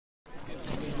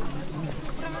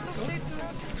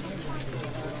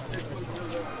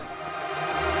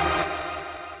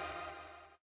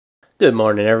Good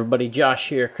morning, everybody. Josh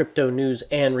here, crypto news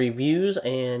and reviews,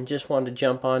 and just wanted to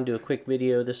jump on to a quick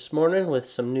video this morning with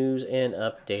some news and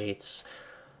updates.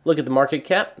 Look at the market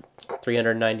cap,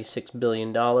 $396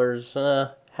 billion.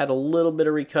 Had a little bit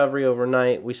of recovery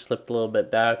overnight. We slipped a little bit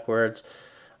backwards.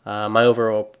 My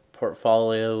overall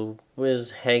portfolio was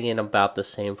hanging about the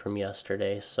same from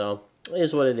yesterday, so it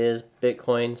is what it is.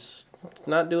 Bitcoin's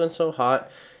not doing so hot,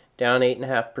 down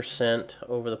 8.5%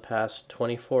 over the past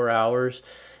 24 hours.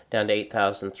 Down to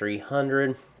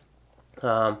 8,300.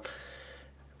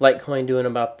 Litecoin doing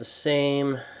about the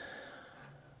same.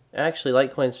 Actually,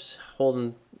 Litecoin's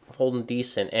holding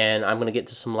decent, and I'm going to get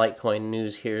to some Litecoin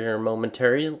news here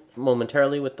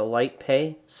momentarily with the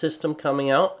Litepay system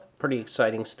coming out. Pretty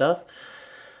exciting stuff.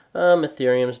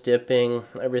 Ethereum's dipping.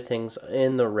 Everything's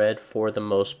in the red for the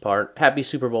most part. Happy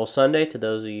Super Bowl Sunday to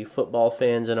those of you football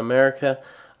fans in America.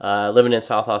 Living in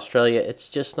South Australia, it's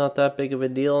just not that big of a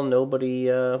deal. Nobody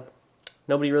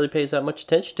really pays that much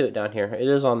attention to it down here. It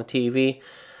is on the TV.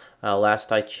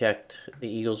 Last I checked, the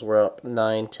Eagles were up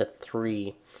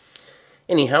 9-3.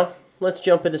 Anyhow, let's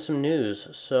jump into some news.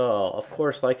 So, of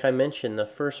course, like I mentioned, the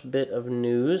first bit of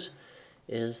news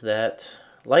is that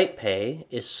Litepay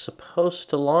is supposed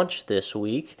to launch this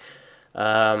week.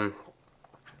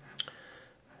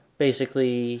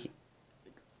 Basically,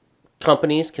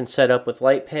 companies can set up with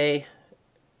Litepay.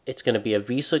 It's going to be a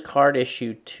Visa card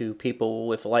issued to people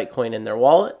with Litecoin in their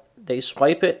wallet. They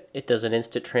swipe it. It does an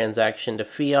instant transaction to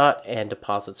fiat and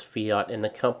deposits fiat in the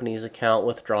company's account,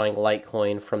 withdrawing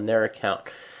Litecoin from their account.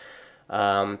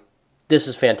 This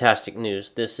is fantastic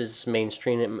news. This is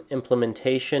mainstream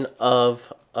implementation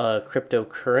of a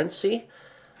cryptocurrency.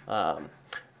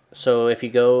 So if you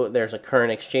go, there's a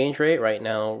current exchange rate. Right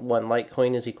now, one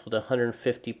Litecoin is equal to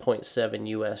 150.7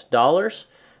 US dollars.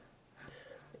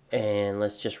 And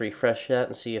let's just refresh that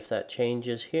and see if that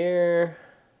changes here.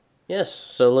 Yes,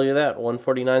 so look at that,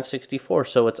 149.64.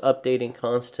 So it's updating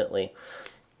constantly.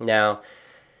 Now,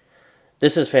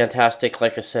 this is fantastic,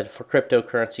 like I said, for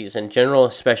cryptocurrencies in general,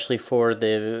 especially for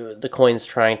the coins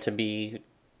trying to be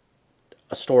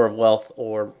a store of wealth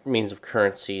or means of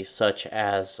currency, such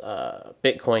as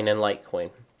Bitcoin and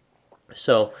Litecoin.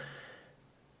 So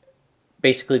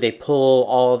basically, they pull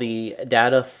all the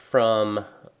data from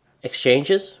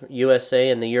exchanges, USA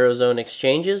and the Eurozone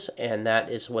exchanges, and that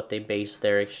is what they base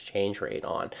their exchange rate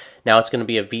on. Now it's going to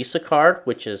be a Visa card,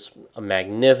 which is a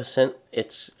magnificent.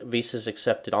 Visa's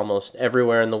accepted almost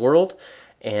everywhere in the world,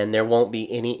 and there won't be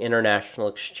any international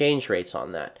exchange rates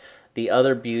on that. The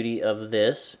other beauty of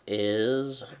this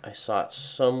is, I saw it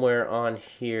somewhere on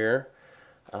here.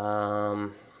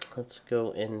 Let's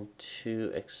go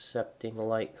into accepting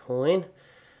Litecoin.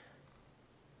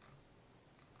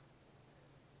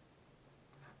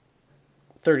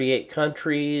 "38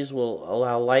 countries will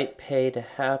allow Litepay to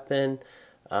happen."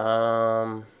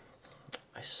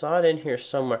 I saw it in here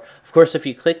somewhere. Of course, if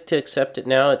you click to accept it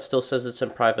now, it still says it's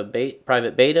in private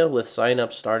beta with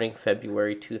sign-up starting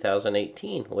February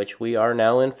 2018, which we are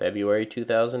now in February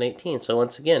 2018. So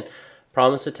once again,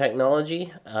 promise of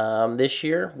technology. This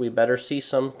year, we better see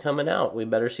some coming out. We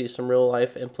better see some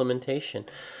real-life implementation.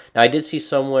 Now, I did see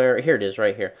somewhere, here it is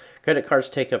right here. Credit cards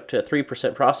take up to a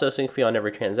 3% processing fee on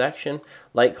every transaction.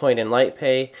 Litecoin and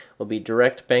Litepay will be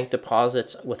direct bank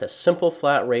deposits with a simple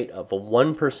flat rate of a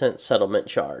 1% settlement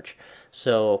charge.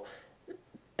 So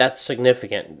that's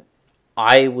significant.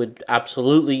 I would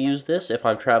absolutely use this if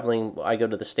I'm traveling. I go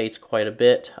to the States quite a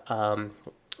bit.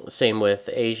 Same with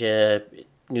Asia,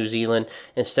 New Zealand.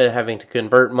 Instead of having to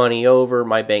convert money over,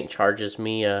 my bank charges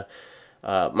me the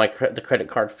credit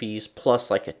card fees plus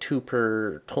like a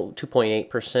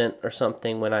 2.8% or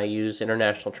something when I use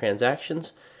international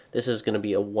transactions. This is going to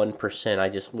be a 1%. I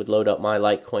just would load up my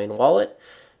Litecoin wallet,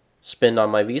 spend on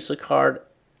my Visa card,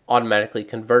 automatically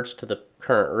converts to the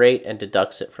current rate and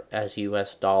deducts it as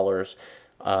US dollars.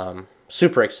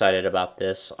 Super excited about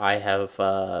this. I have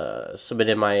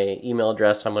submitted my email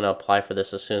address. I'm going to apply for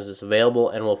this as soon as it's available,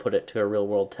 and we'll put it to a real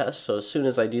world test. So as soon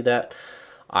as I do that,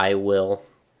 I will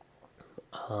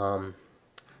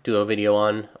do a video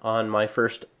on my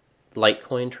first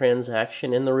Litecoin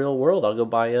transaction in the real world. I'll go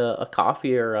buy a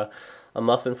coffee or a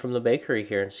muffin from the bakery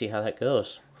here and see how that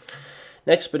goes.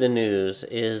 Next bit of news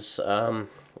is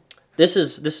this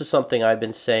is something I've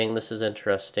been saying. This is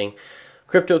interesting.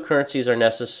 Cryptocurrencies are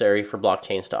necessary for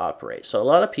blockchains to operate. So a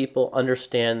lot of people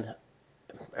understand,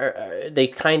 they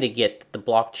kind of get that the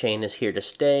blockchain is here to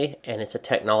stay and it's a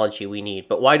technology we need.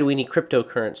 But why do we need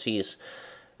cryptocurrencies?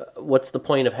 What's the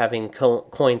point of having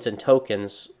coins and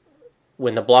tokens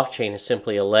when the blockchain is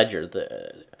simply a ledger?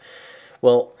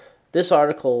 Well, this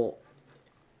article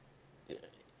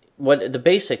what the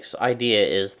basics idea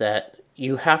is that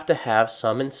you have to have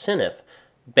some incentive.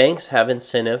 Banks have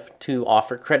incentive to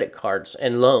offer credit cards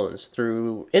and loans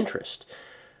through interest.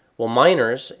 Well,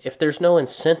 miners, if there's no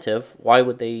incentive, why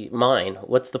would they mine?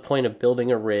 What's the point of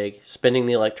building a rig, spending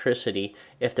the electricity,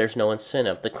 if there's no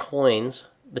incentive? The coins,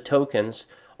 the tokens,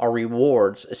 are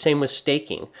rewards. Same with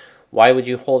staking. Why would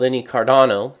you hold any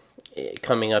Cardano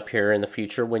coming up here in the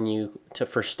future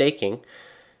for staking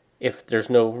if there's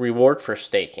no reward for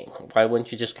staking? Why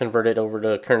wouldn't you just convert it over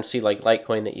to a currency like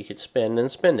Litecoin that you could spend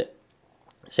and spend it?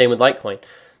 Same with Litecoin.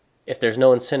 If there's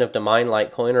no incentive to mine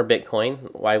Litecoin or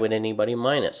Bitcoin, why would anybody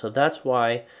mine it? So that's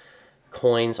why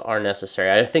coins are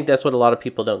necessary. I think that's what a lot of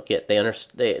people don't get. They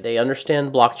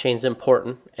understand blockchain's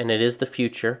important and it is the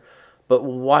future, but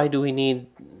why do we need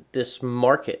this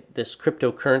market, this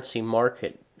cryptocurrency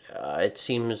market? It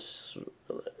seems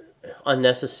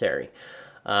unnecessary.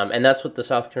 And that's what the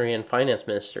South Korean finance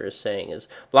minister is saying, is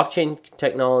blockchain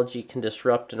technology can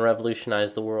disrupt and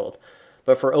revolutionize the world.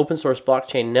 But for open source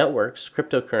blockchain networks,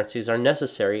 cryptocurrencies are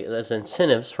necessary as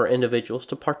incentives for individuals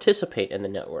to participate in the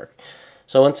network.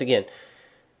 So once again,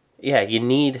 yeah, you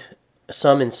need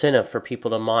some incentive for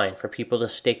people to mine, for people to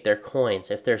stake their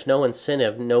coins. If there's no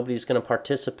incentive, nobody's going to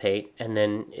participate, and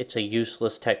then it's a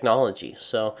useless technology.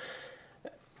 So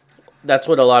that's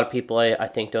what a lot of people, I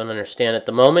think, don't understand at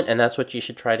the moment, and that's what you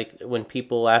should try to, when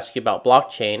people ask you about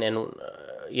blockchain, and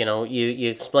you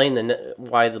explain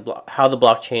how the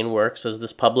blockchain works as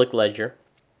this public ledger,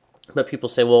 but people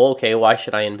say, well, okay, why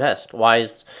should I invest? Why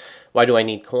do I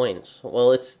need coins?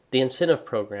 Well, it's the incentive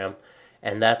program,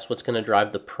 and that's what's going to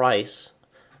drive the price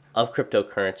of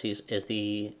cryptocurrencies, is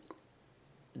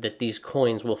that these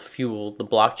coins will fuel the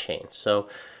blockchain. So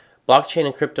blockchain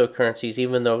and cryptocurrencies,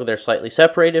 even though they're slightly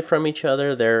separated from each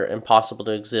other, they're impossible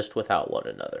to exist without one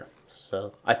another.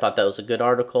 So I thought that was a good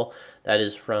article. That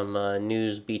is from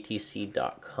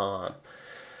newsbtc.com.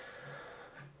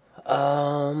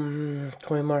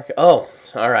 Coin market. Oh,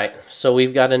 all right. So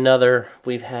we've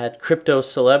had crypto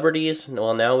celebrities.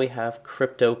 Well, now we have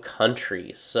crypto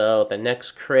countries. So the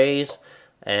next craze.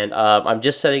 And I'm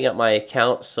just setting up my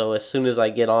account, so as soon as I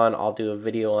get on, I'll do a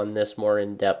video on this more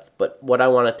in depth. But what I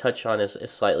want to touch on is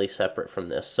slightly separate from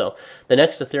this. So the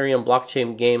next Ethereum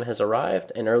blockchain game has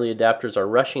arrived, and early adapters are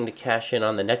rushing to cash in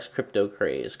on the next crypto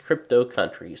craze, crypto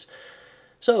countries.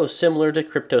 So similar to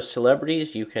crypto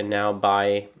celebrities, you can now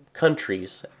buy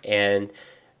countries, and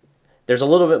there's a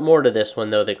little bit more to this one,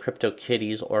 though, than crypto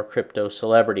kitties or crypto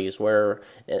celebrities, where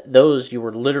those you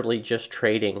were literally just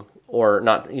trading, or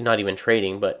not even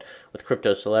trading, but with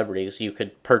crypto celebrities, you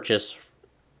could purchase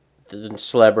the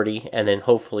celebrity, and then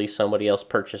hopefully somebody else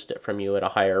purchased it from you at a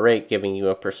higher rate, giving you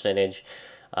a percentage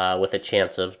with a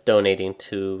chance of donating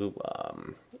to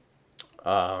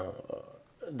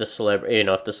the celebrity.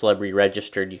 If the celebrity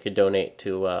registered, you could donate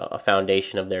to a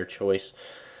foundation of their choice.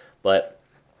 But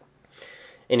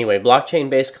anyway,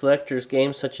 blockchain-based collectors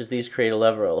games such as these create a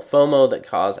level of FOMO that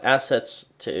cause assets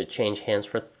to change hands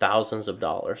for thousands of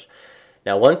dollars.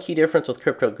 Now, one key difference with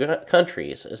crypto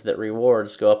countries is that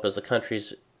rewards go up as the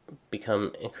countries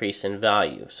increase in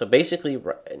value. So basically,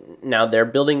 now they're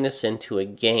building this into a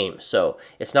game. So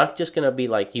it's not just going to be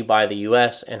like you buy the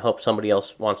U.S. and hope somebody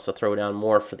else wants to throw down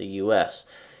more for the U.S.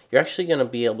 You're actually going to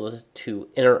be able to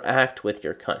interact with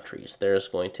your countries. There's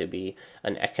going to be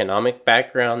an economic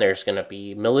background. There's going to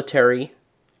be military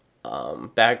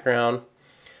background.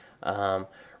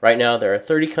 Right now, there are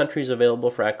 30 countries available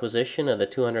for acquisition of the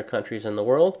 200 countries in the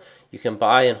world. You can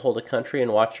buy and hold a country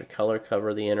and watch your color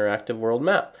cover the interactive world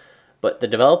map. But the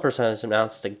developers have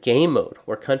announced a game mode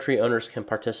where country owners can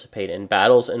participate in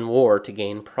battles and war to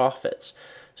gain profits.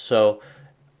 So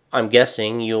I'm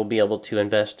guessing you'll be able to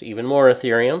invest even more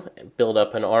Ethereum, build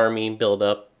up an army, build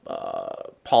up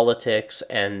politics,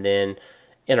 and then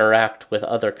interact with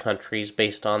other countries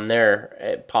based on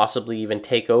their, possibly even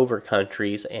take over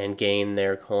countries and gain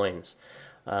their coins.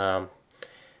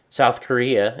 South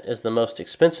Korea is the most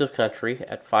expensive country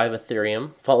at 5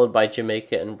 Ethereum, followed by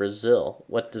Jamaica and Brazil.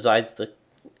 What decides the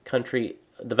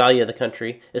value of the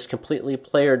country is completely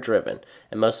player-driven,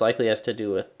 and most likely has to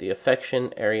do with the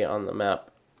affection area on the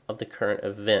map of the current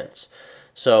events.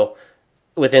 So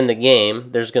within the game,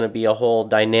 there's going to be a whole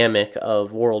dynamic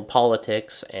of world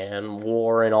politics and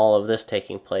war and all of this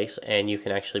taking place, and you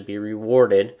can actually be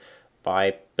rewarded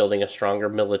by building a stronger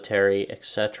military,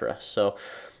 etc. So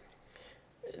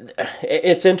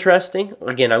it's interesting.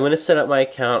 Again, I'm going to set up my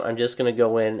account. I'm just going to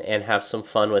go in and have some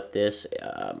fun with this.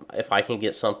 If I can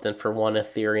get something for 1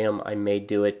 Ethereum, I may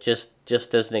do it just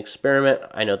as an experiment.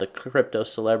 I know the crypto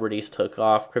celebrities took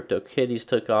off, crypto kitties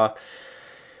took off.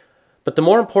 But the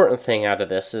more important thing out of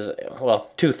this is,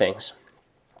 well, 2 things.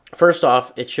 First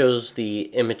off, it shows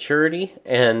the immaturity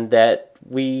and that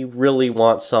we really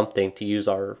want something to use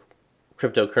our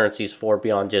cryptocurrencies for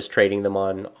beyond just trading them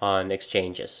on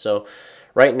exchanges. So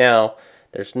right now,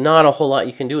 there's not a whole lot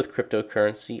you can do with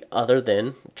cryptocurrency other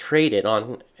than trade it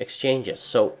on exchanges.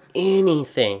 So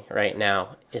anything right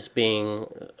now is being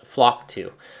flocked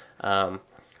to.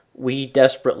 We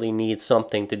desperately need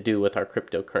something to do with our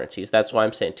cryptocurrencies. That's why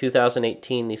I'm saying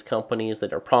 2018, these companies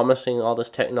that are promising all this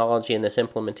technology and this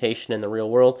implementation in the real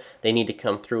world, they need to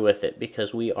come through with it,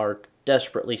 because we are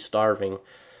desperately starving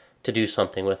to do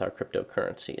something with our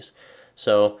cryptocurrencies.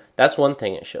 So that's one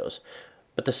thing it shows.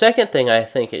 But the second thing I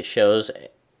think it shows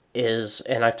is,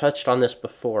 and I've touched on this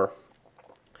before,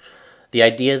 the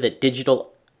idea that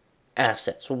digital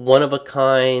assets,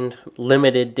 one-of-a-kind,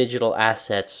 limited digital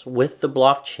assets with the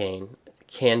blockchain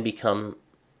can become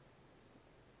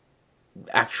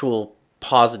actual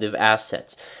positive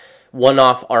assets.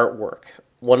 One-off artwork,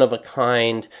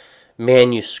 one-of-a-kind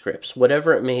manuscripts,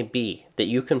 whatever it may be, that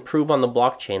you can prove on the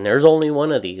blockchain, there's only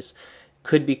one of these,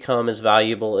 could become as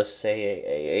valuable as, say,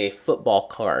 a football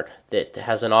card that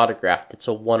has an autograph that's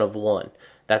a one of one.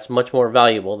 That's much more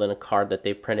valuable than a card that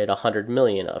they printed 100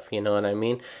 million of, you know what I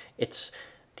mean? It's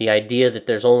the idea that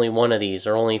there's only one of these,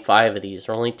 or only 5 of these,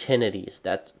 or only 10 of these.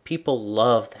 That people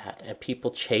love that, and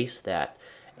people chase that.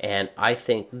 And I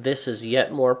think this is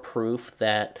yet more proof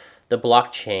that the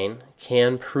blockchain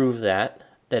can prove that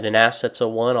an asset's a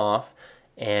one-off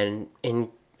and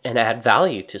add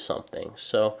value to something.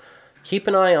 So keep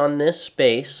an eye on this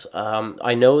space.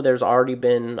 I know there's already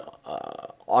been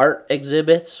art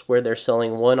exhibits where they're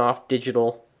selling one-off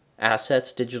digital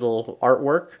assets, digital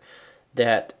artwork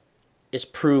that is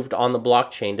proved on the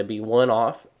blockchain to be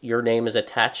one-off. Your name is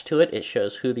attached to it. It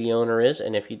shows who the owner is,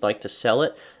 and if you'd like to sell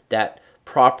it, that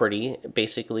property,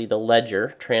 basically the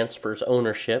ledger, transfers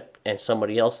ownership, and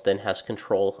somebody else then has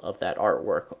control of that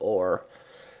artwork, or,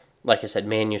 like I said,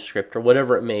 manuscript, or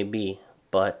whatever it may be.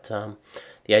 But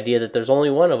the idea that there's only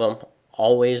one of them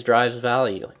always drives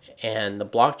value, and the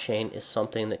blockchain is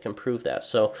something that can prove that.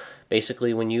 So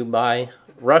basically, when you buy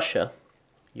Russia,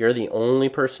 you're the only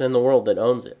person in the world that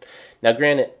owns it. Now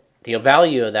granted, the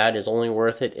value of that is only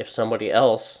worth it if somebody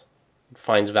else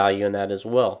finds value in that as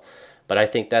well. But I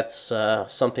think that's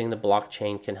something the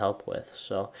blockchain can help with.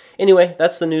 So anyway,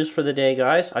 that's the news for the day,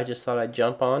 guys. I just thought I'd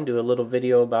jump on, do a little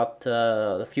video about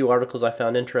the few articles I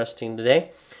found interesting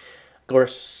today. Of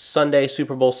course, Sunday,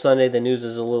 Super Bowl Sunday, the news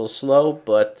is a little slow,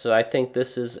 but I think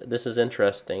this is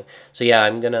interesting. So yeah,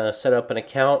 I'm gonna set up an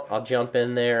account. I'll jump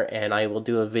in there, and I will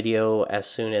do a video as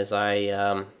soon as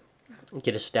I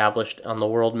get established on the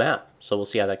world map. So we'll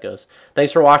see how that goes.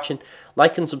 Thanks for watching.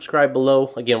 Like and subscribe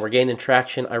below. Again, we're gaining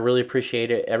traction. I really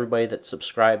appreciate it. Everybody that's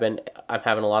subscribing. I'm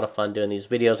having a lot of fun doing these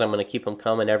videos. I'm going to keep them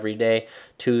coming every day,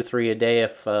 2, 3 a day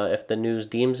if the news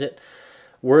deems it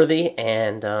worthy.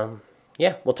 And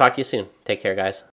yeah, we'll talk to you soon. Take care, guys.